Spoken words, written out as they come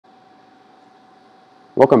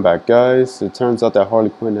Welcome back, guys. It turns out that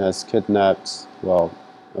Harley Quinn has kidnapped, well,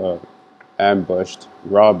 ambushed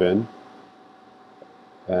Robin,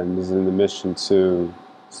 and is in the mission to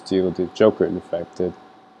steal the Joker infected.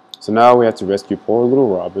 So now we have to rescue poor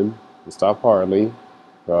little Robin and stop Harley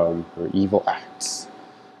from her evil acts.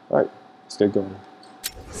 Alright, let's get going.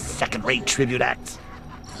 Second-rate tribute act.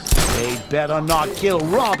 They better not kill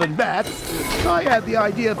Robin, Bats. I had the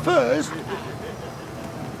idea first.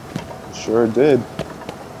 Sure did.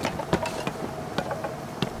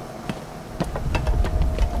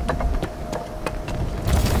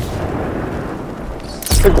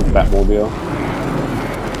 Pick up the Batmobile.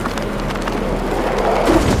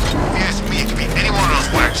 Yes, me, it could be any one of those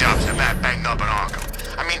whack jobs that Bat banged up in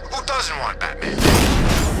Arkham. I mean, who doesn't want Batman?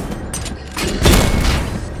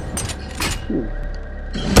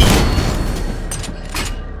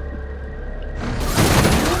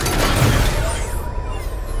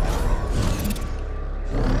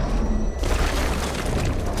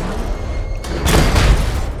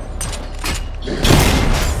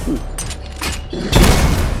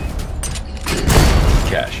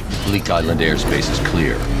 Bleak Island airspace is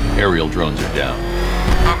clear. Aerial drones are down.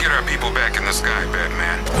 I'll get our people back in the sky,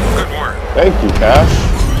 Batman. Good work. Thank you, Cash.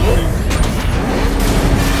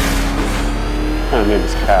 What kind of name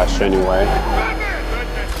is Cash, anyway?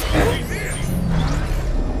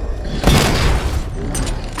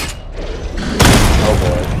 Oh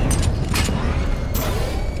boy.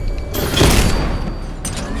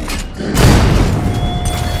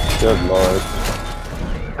 Good lord.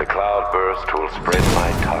 The cloudburst will spread my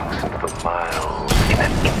toxin for miles in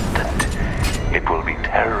an instant. It will be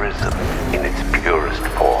terrorism in its purest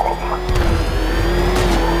form.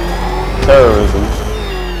 Terrorism?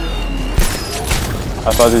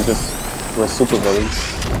 I thought they just were supervillains.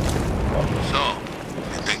 So,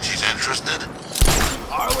 you think she's interested?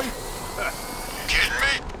 Harley? Kidding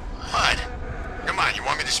me? What? Come on, you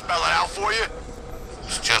want me to spell it out for you?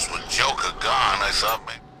 It's just with Joker gone, I thought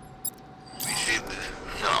maybe she'd...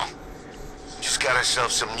 You know, she's got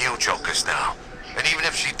herself some new Jokers now. And even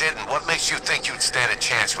if she didn't, what makes you think you'd stand a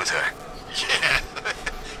chance with her? Yeah,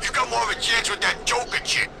 you got more of a chance with that Joker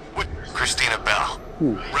chick, with Christina Bell.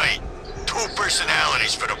 Right, 2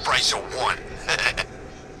 personalities for the price of 1.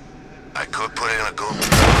 I could put in a good...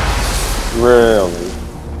 Really?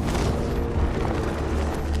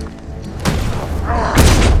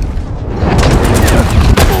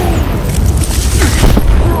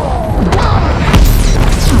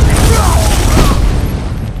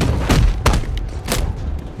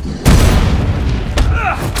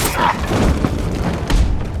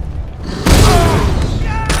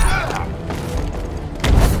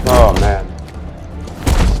 Oh man.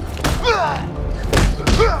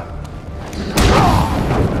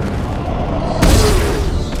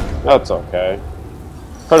 That's okay.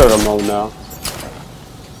 Predator mode now.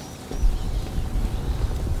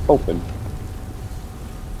 Open.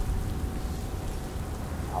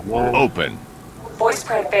 Oh man. Open. Voice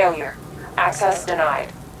print failure. Access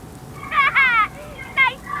denied.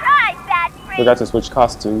 Nice try, Bat Brain. Forgot to switch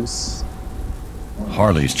costumes.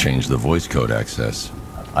 Harley's changed the voice code access.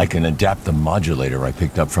 I can adapt the modulator I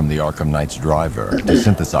picked up from the Arkham Knight's driver to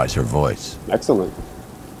synthesize her voice. Excellent.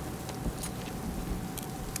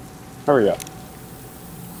 Hurry up.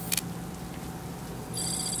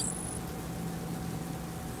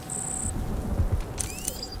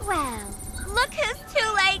 Well, look who's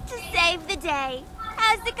too late to save the day.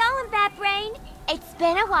 How's it going, Bat Brain? It's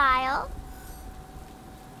been a while.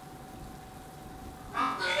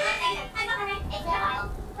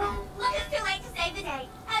 Look who's too late to save the day.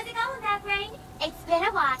 How's it going, Bat Brain? It's been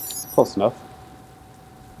a while. Close enough.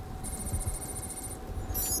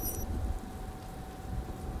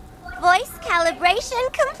 Voice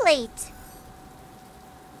calibration complete.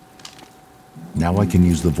 Now I can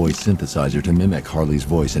use the voice synthesizer to mimic Harley's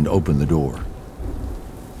voice and open the door.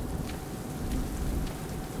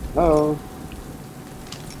 Oh.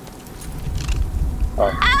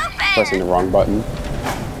 Oh. Pressing the wrong button.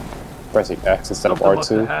 Pressing X instead of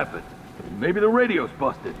R2. Happened. Maybe the radio's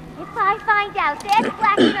busted. If I find out they're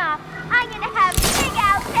flashing off, I'm gonna have Big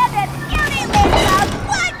Al tear the beauty lids off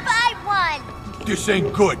 1 by 1. This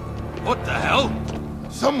ain't good. What the hell?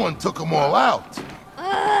 Someone took them all out.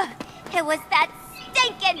 Ugh, it was that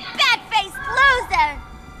stinking bat-faced loser.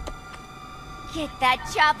 Get that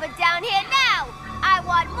chopper down here now. I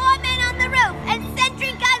want more men on the roof and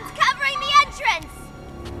sentry guns covering the entrance.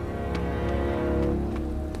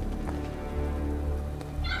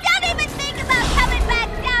 Don't even think about coming back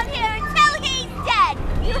down here until he's dead.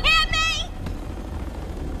 You hear me?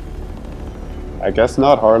 I guess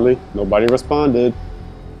not, Harley. Nobody responded.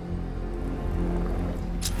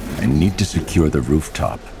 I need to secure the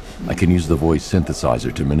rooftop. I can use the voice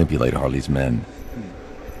synthesizer to manipulate Harley's men.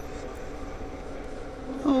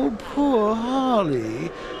 Oh, poor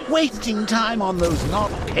Harley. Wasting time on those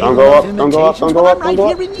not Don't go up, don't go up, don't go up, don't go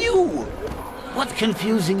up. Right here in you. What's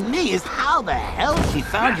confusing me is how the hell she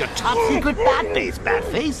found your top secret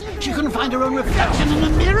Batface. She couldn't find her own reflection in the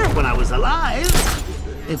mirror when I was alive.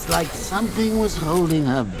 It's like something was holding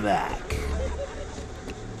her back.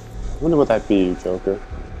 I wonder what that be, Joker.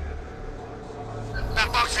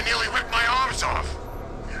 That boxer nearly ripped my arms off.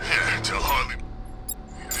 Yeah, tell Harley.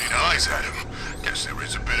 Need eyes at him. Guess there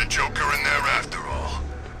is a bit of Joker in there after all.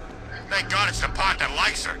 Thank God it's the part that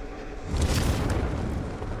likes her.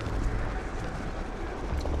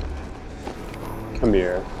 Come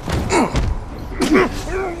here.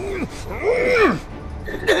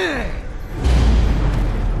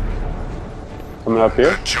 Coming up here?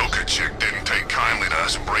 That Joker chick didn't take kindly to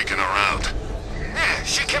us breaking her out. Yeah,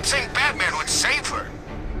 she kept saying Batman would save her.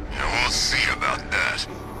 And we'll see about that.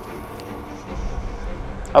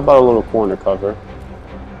 How about a little corner cover?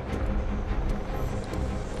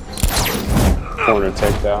 Corner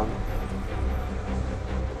takedown.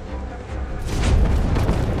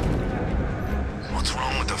 What's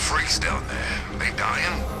wrong with the freaks down there? They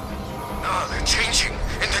dying? No, they're changing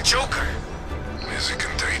into Joker. Is it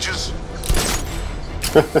contagious?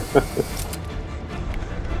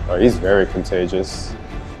 Oh, he's very contagious.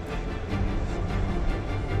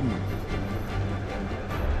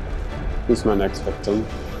 Who's my next victim?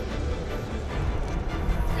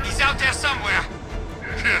 He's out there somewhere.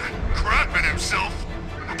 Yeah, Crapman himself.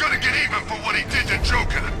 We're gonna get even for what he did to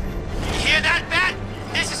Joker. You hear that, Bat?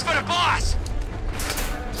 This is for the boss.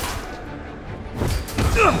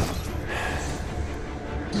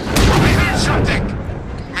 I heard something.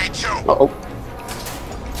 Me too. Uh-oh.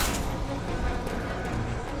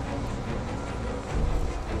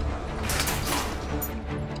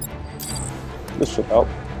 This should help.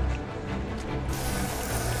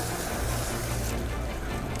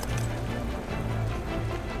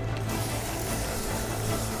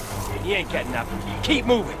 You ain't getting up. Keep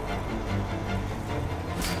moving.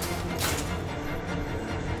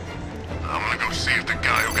 I'm gonna go see if the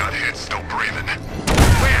guy who got hit still breathing.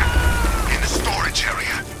 Where? In the storage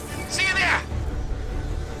area. See you there.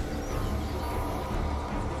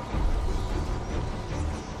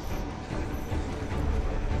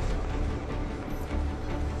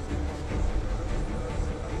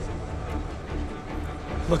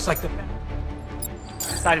 Looks like the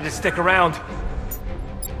decided to stick around.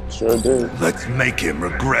 Sure do. Let's make him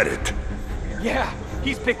regret it. Yeah,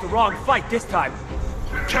 he's picked the wrong fight this time.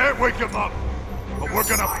 Can't wake him up, but we're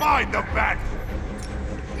gonna find the bat.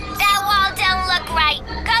 That wall don't look right.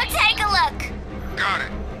 Go take a look. Got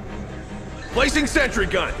it. Placing sentry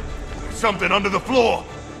gun. Something under the floor.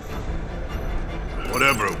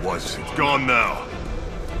 Whatever it was, it's gone now.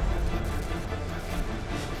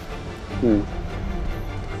 We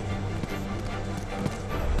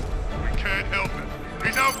can't help it.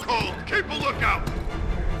 He's out cold. Keep a lookout.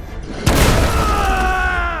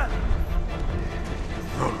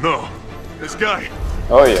 Oh no. This guy.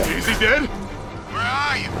 Oh yeah. Is he dead? Where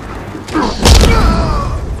are you?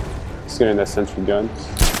 He's getting that sentry gun.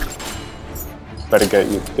 Better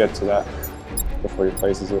get to that before he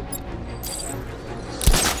places it.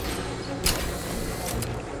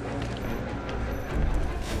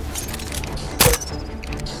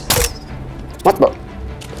 What the?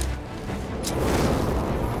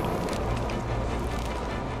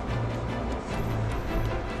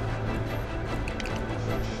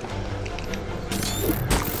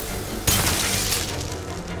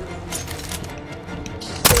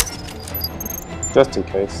 Just in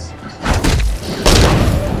case.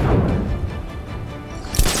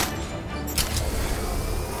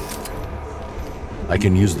 I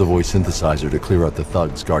can use the voice synthesizer to clear out the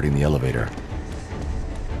thugs guarding the elevator.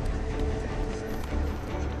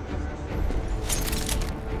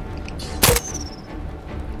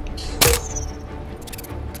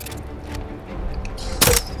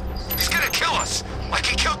 He's gonna kill us, like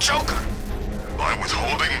he killed Joker. By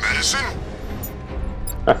withholding medicine?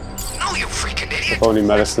 No, you freaking idiot. Withholding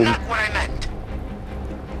medicine. That's not what I meant.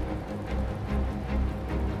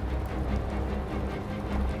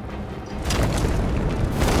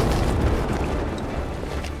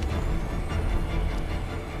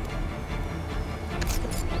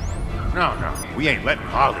 No, we ain't letting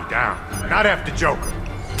Harley down. Not after Joker.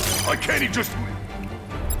 Why can't he just...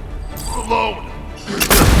 alone?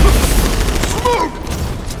 Smoke!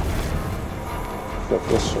 Get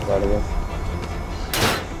this shit out of there.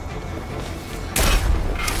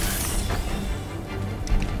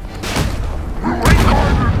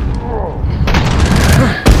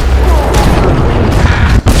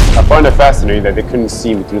 found it fascinating that they couldn't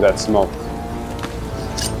see me through that smoke.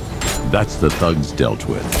 That's the thugs dealt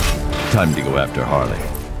with. Time to go after Harley.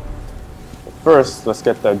 First, let's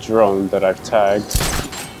get that drone that I've tagged.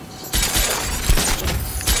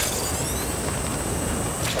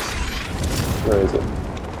 Where is it?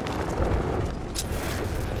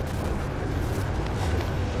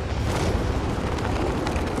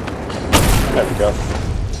 There we go.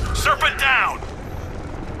 Serpent down!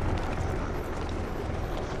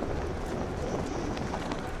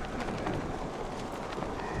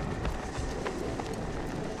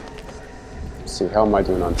 Let's see, how am I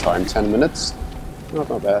doing on time? 10 minutes? Not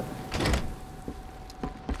bad.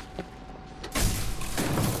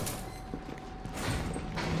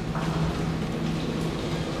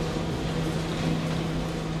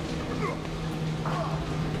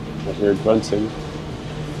 I hear grunting.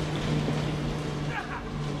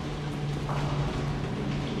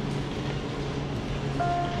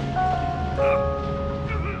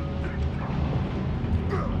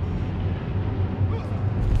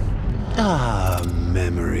 Ah,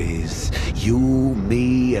 memories. You,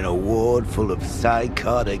 me, and a ward full of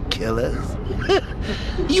psychotic killers.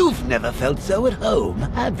 You've never felt so at home,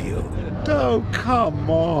 have you? Oh, come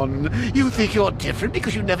on. You think you're different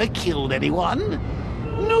because you never killed anyone?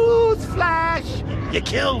 Newsflash! You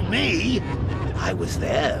killed me. I was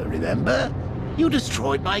there, remember? You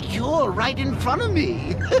destroyed my cure right in front of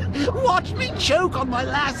me. Watch me choke on my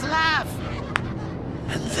last laugh.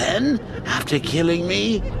 And then, after killing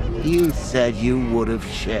me, you said you would have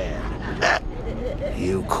shared.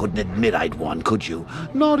 You couldn't admit I'd won, could you?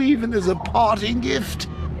 Not even as a parting gift.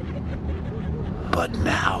 But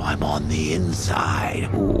now I'm on the inside.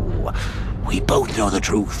 Ooh, we both know the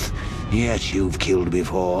truth. Yes, you've killed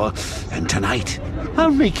before, and tonight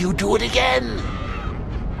I'll make you do it again.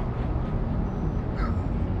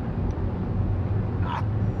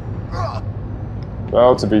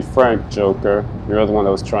 Well, to be frank, Joker, you're the one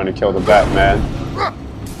that was trying to kill the Batman.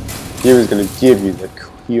 He was gonna give you the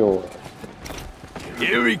cure.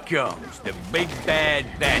 Here he comes, the big bad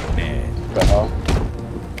Batman. What the hell?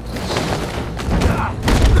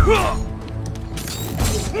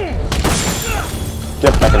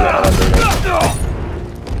 Get back in the elevator.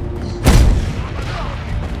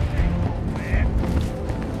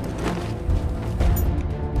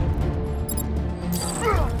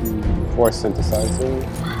 Force synthesizer.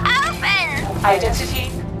 Open! Identity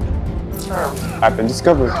confirmed. I've been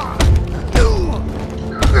discovered. You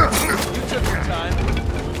took your time.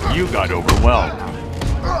 You got overwhelmed.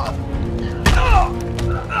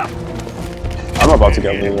 I'm about to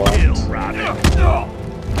get overwhelmed.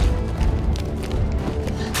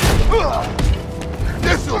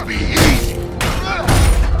 This'll be easy!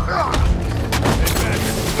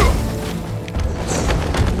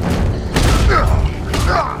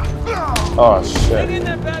 Oh shit.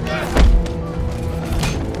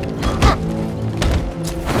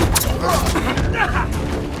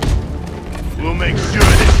 We'll make sure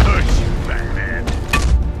this hurts you, Batman.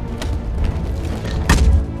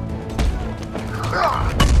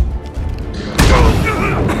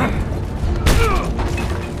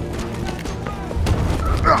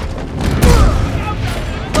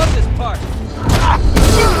 Love this part.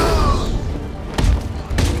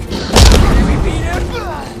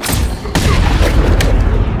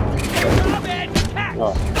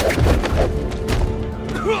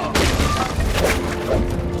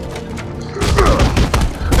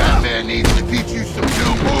 Batman needs to teach you some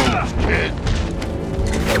new moves, kid.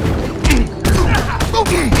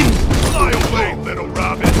 Fly away, little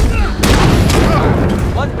Robin.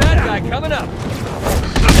 One bad guy coming up.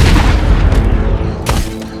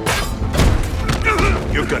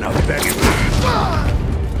 You're gonna beg it.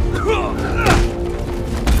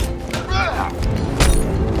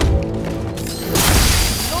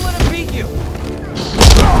 Don't let him beat you.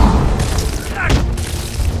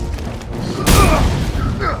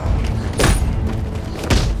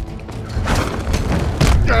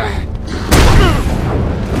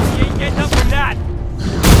 You ain't getting up for that.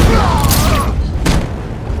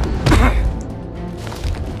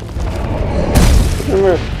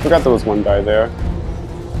 Forgot there was one guy there.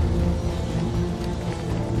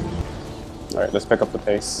 Alright, let's pick up the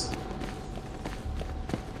pace.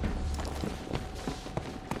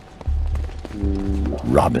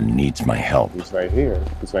 Robin needs my help. He's right here.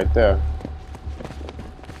 He's right there.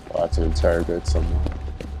 Oh, I have to interrogate someone.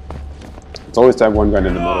 It's always that one guy in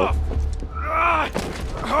the middle.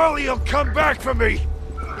 Harley will come back for me.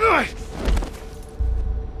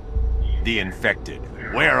 The infected.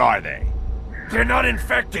 Where are they? They're not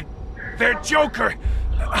infected. They're Joker.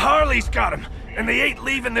 Harley's got him, and they ain't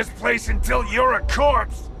leaving this place until you're a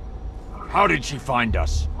corpse. How did she find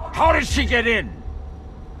us? How did she get in?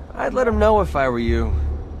 I'd let him know if I were you.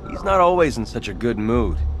 He's not always in such a good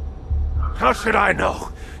mood. How should I know?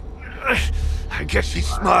 I guess she's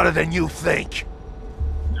smarter than you think.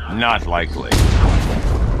 Not likely.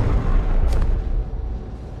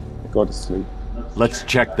 Go to sleep. Let's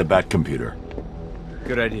check the Bat computer.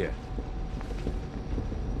 Good idea.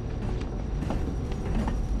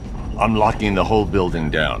 I'm locking the whole building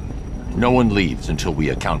down. No one leaves until we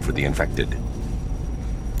account for the infected.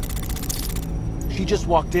 She just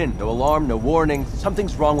walked in. No alarm, no warning.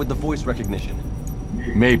 Something's wrong with the voice recognition.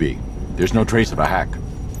 Maybe. There's no trace of a hack.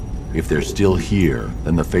 If they're still here,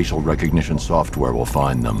 then the facial recognition software will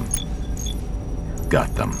find them.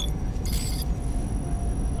 Got them.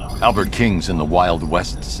 Albert King's in the Wild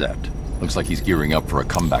West set. Looks like he's gearing up for a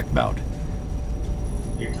comeback bout.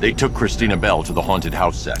 They took Christina Bell to the haunted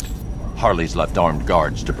house set. Harley's left armed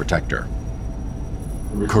guards to protect her.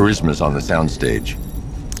 Charisma's on the soundstage.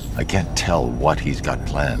 I can't tell what he's got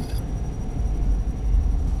planned.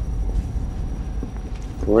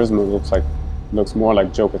 Charisma looks more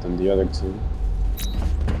like Joker than the other two.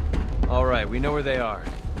 Alright, we know where they are.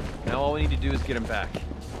 Now all we need to do is get him back.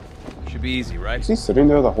 Should be easy, right? Is he sitting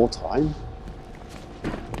there the whole time?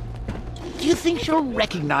 Do you think she'll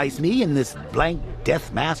recognize me in this blank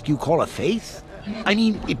death mask you call a face? I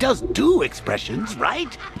mean, it does do expressions,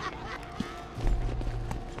 right?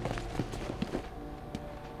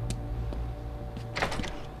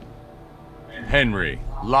 Henry,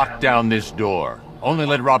 lock down this door. Only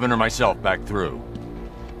let Robin or myself back through.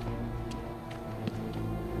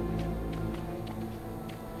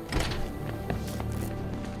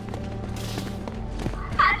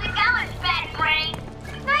 How's it going, Fat Brain?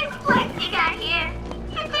 Nice place you got here.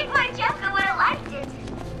 I think my Joker would have liked it.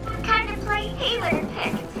 What kind of place he would have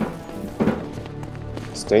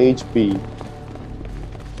picked. Stage B.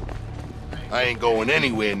 I ain't going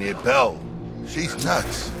anywhere near Belle. She's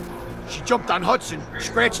nuts. She jumped on Hudson,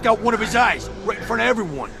 scratched out one of his eyes, right in front of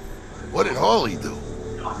everyone. What did Harley do?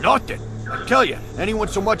 Nothing. I tell you, anyone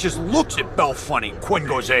so much as looks at Belle funny, Quinn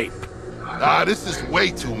goes ape. Ah, this is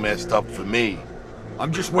way too messed up for me.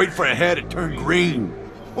 I'm just waiting for her hair to turn green.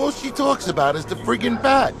 All she talks about is the friggin'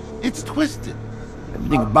 bat. It's twisted.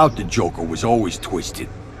 Everything about the Joker was always twisted.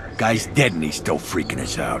 Guy's dead and he's still freaking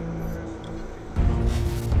us out.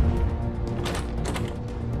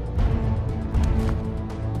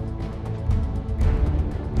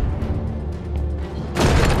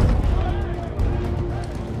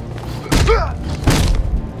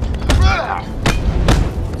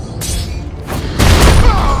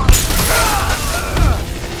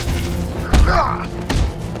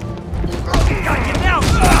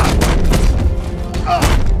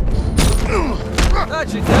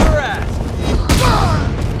 That you never asked.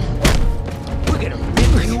 We're gonna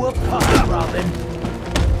rip you apart, Robin.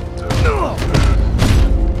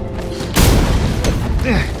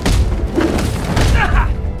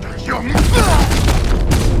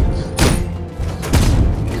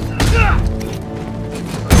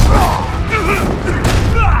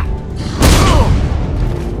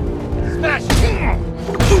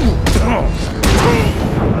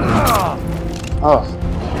 Oh.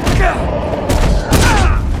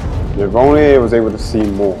 If only I was able to see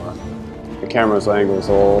more. The camera's angle is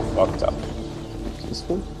all fucked up. This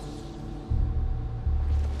one?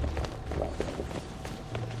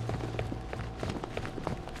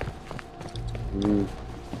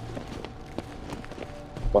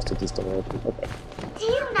 Busted this door open. Okay. Do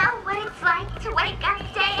you know what it's like to wake up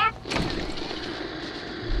day after?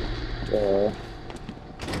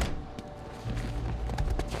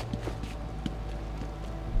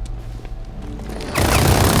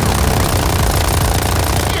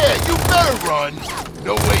 Yeah, you better run.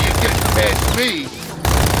 No way you're getting past me.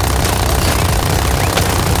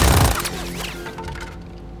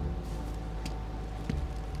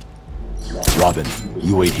 Robin,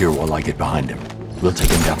 you wait here while I get behind him. We'll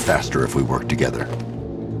take him down faster if we work together.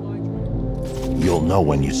 You'll know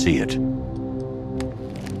when you see it.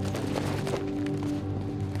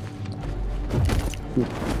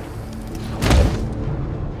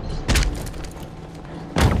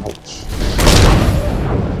 Ouch.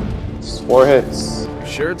 Just 4 hits.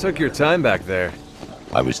 Sure took your time back there.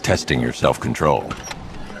 I was testing your self-control.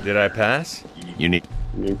 Did I pass? You need...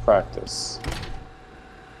 New practice.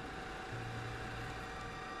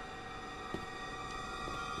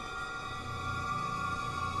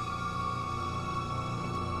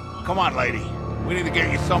 Come on, lady. We need to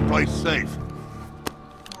get you someplace safe.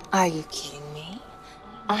 Are you kidding me?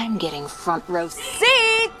 I'm getting front row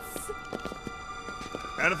seats!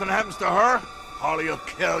 Anything happens to her, Harley will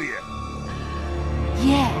kill you.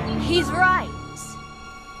 Yeah, He's right.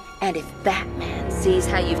 And if Batman sees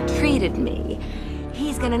how you've treated me,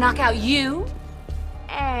 he's gonna knock out you,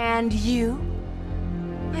 and you.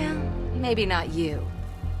 Well, maybe not you.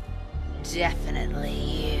 Definitely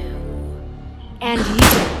you. And you.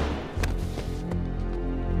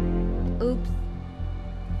 Oops.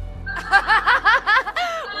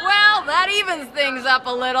 Well, that evens things up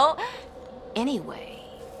a little. Anyway,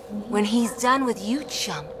 when he's done with you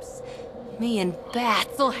chumps, me and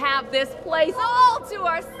Bats will have this place all to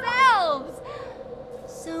ourselves.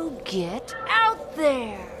 So get out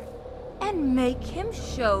there and make him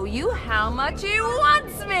show you how much he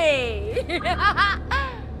wants me.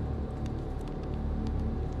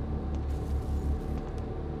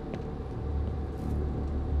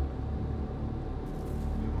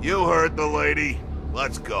 You heard the lady.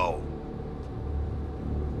 Let's go.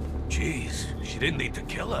 Jeez, she didn't need to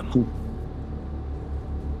kill him.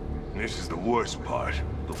 This is the worst part.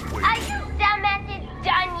 The wait. Are you dumbasses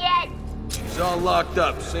done yet? She's all locked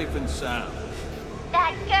up, safe and sound.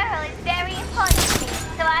 That girl is very important to me,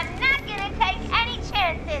 so I'm not gonna take any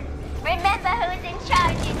chances. Remember who's in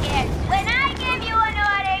charge in here. When I give you an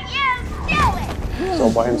order, you do it! He's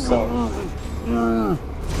all by himself.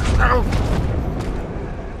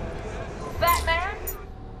 Batman?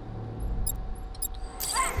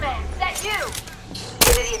 Batman, is that you?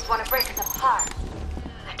 You idiots want to break us apart.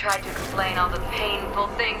 I tried to explain all the painful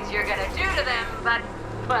things you're gonna do to them, but,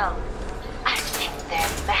 well, I think they're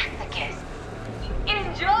masochists.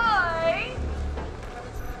 Enjoy!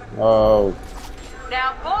 Oh.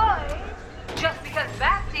 Now, boys, just because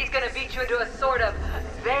Batsy's gonna beat you into a sort of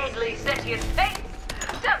vaguely sentient state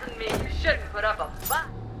doesn't mean you shouldn't put up a fight.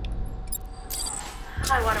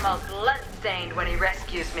 I want him all blood-stained when he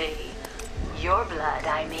rescues me. Your blood,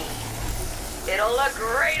 I mean. It'll look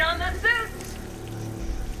great on the suit!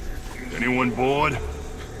 Anyone bored?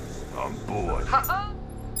 I'm bored. Oh,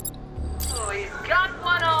 he's got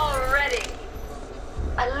one already!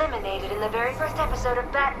 Eliminated in the very first episode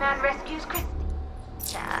of Batman Rescues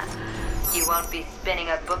Christina. You won't be spinning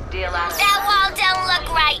a book deal out of That wall don't look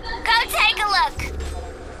right. Go take a look.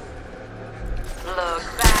 Look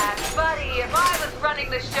back, buddy. If I was running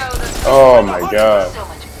the show, the Oh my god. so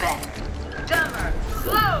much better. Dumber,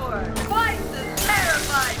 slower, twice as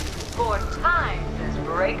terrified, 4 times as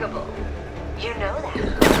breakable. You know that.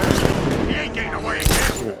 He ain't getting away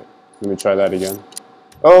again. Alright, let me try that again.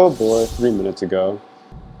 Oh boy, 3 minutes ago.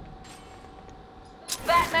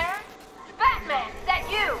 Batman? Batman, is that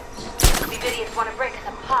you? These idiots want to break us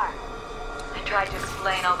apart. I tried to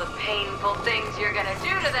explain all the painful things you're gonna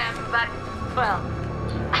do to them, but, well,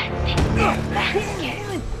 I think that's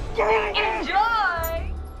it. Enjoy!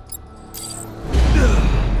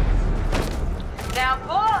 Now,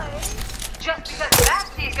 boys, just because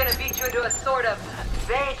Batsy's gonna beat you into a sort of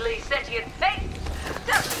vaguely sentient state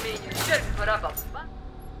doesn't mean you shouldn't put up a fight.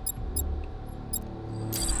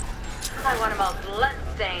 I want him all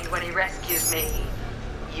blood-stained when he rescues me.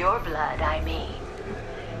 Your blood, I mean.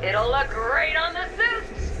 It'll look great on the suit!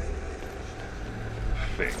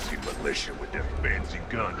 Fancy militia with their fancy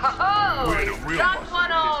guns. Ho-ho! We're the He's real got muscle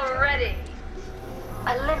one in this town. already!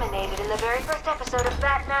 Eliminated in the very first episode of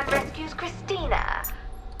Batman Rescues Christina.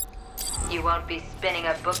 You won't be spinning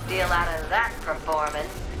a book deal out of that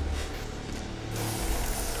performance.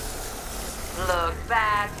 Look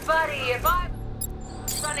back, buddy. If I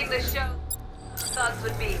was running the show, thoughts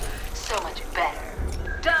would be so much better.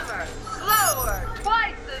 Dumber, slower,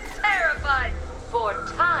 twice as terrified, 4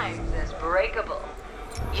 times as breakable.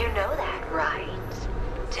 You know that, right?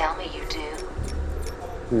 Tell me you do.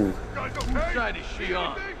 Guys, okay? Whose side is she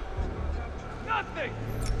on? Nothing.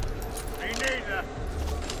 Me neither.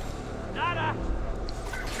 Nada.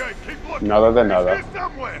 Okay, keep looking. Nada de nada. He's here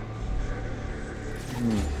somewhere.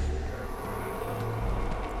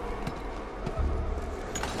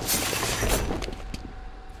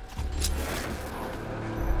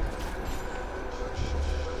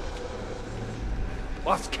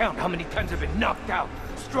 Lost count how many times I've been knocked out,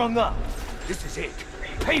 strung up. This is it.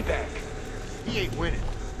 Payback. He ain't winning.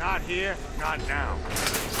 Not here, not now.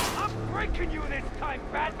 I'm breaking you this time,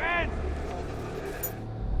 Batman!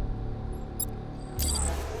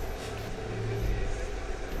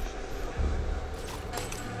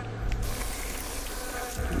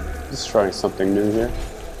 Just trying something new here.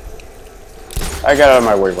 I got out of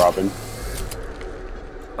my way, Robin.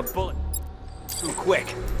 A bullet. Too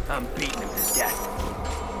quick. I'm beating him to death.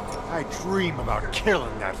 I dream about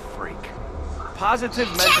killing that freak. Positive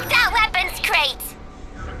Check measure. that weapons crate.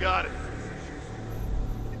 I got it.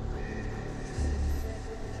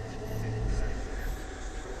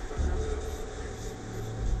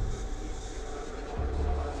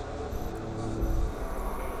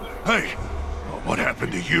 Hey, what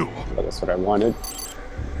happened to you? Well, that's what I wanted.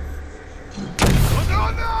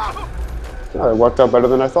 Oh, no, no! Oh, it worked out better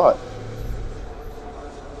than I thought.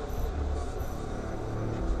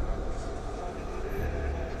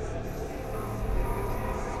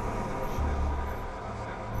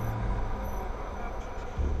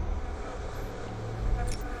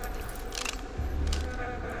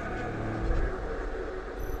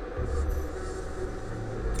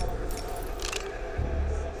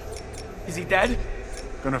 Is he dead?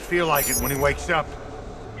 Gonna feel like it when he wakes up.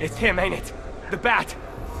 It's him, ain't it? The Bat.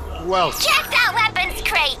 Who else? Check that weapons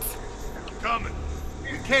crate! I'm coming.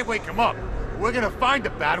 We can't wake him up. We're gonna find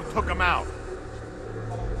the Bat who took him out.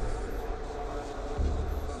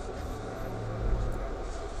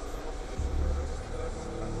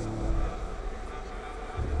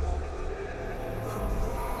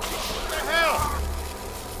 What the hell?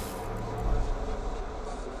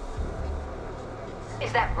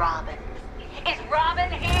 Is that Robin? Is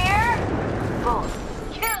Robin here? Boy,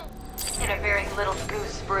 kill! Interfering little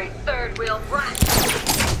gooseberry third-wheel brat.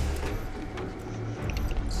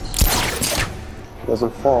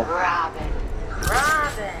 Doesn't fall. Robin.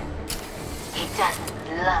 He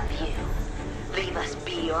doesn't love you. Leave us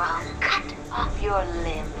be or I'll cut off your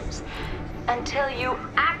limbs until you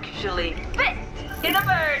actually fit in a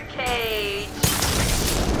bird cage.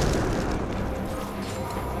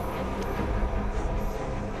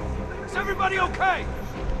 Is everybody okay?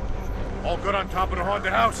 All good on top of the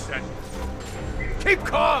haunted house set. Keep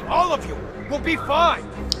calm, all of you. We'll be fine.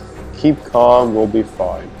 Keep calm, we'll be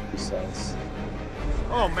fine, he says.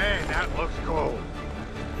 Oh man, that looks cool.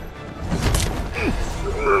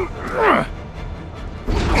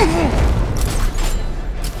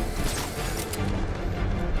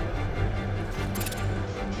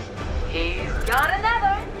 He's got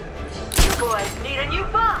another. You boys need a new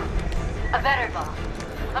bomb. A better bomb.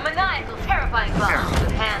 A maniacal, terrifying bomb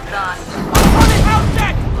with hands-on. Haunted house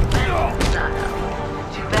set!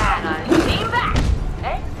 Too bad I came back,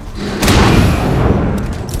 eh?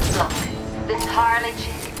 Look, this Harley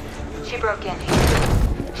chick, she broke in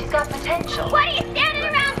here. She's got potential. What are you standing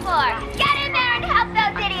around for? Get in there and help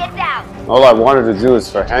those idiots out! All I wanted to do is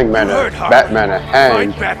for Hangman and Batman to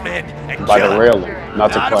hang Find Batman and by kill the him. railing,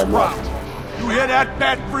 not to Not a climb up. problem. You hear that,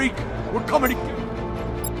 Bat Freak? We're coming to